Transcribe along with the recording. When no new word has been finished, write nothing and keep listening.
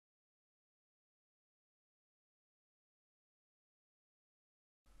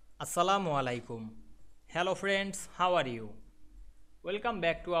Assalamu Walaikum. Hello friends, how are you? Welcome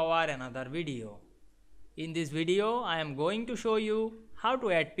back to our another video. In this video, I am going to show you how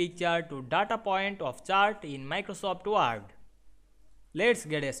to add picture to data point of chart in Microsoft Word. Let's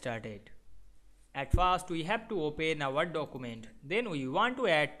get started. At first, we have to open a Word document. Then we want to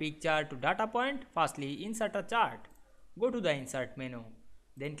add picture to data point. Firstly, insert a chart. Go to the insert menu.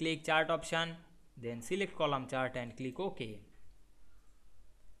 Then click chart option. Then select column chart and click OK.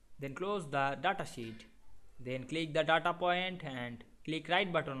 Then close the data sheet. Then click the data point and click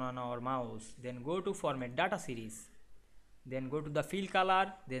right button on our mouse. Then go to format data series. Then go to the fill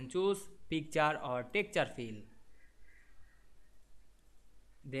color. Then choose picture or texture fill.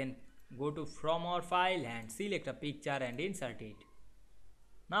 Then go to from our file and select a picture and insert it.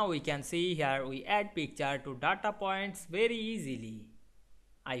 Now we can see here we add picture to data points very easily.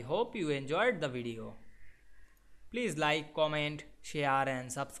 I hope you enjoyed the video. Please like, comment, share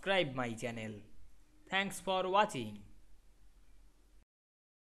and subscribe my channel. Thanks for watching.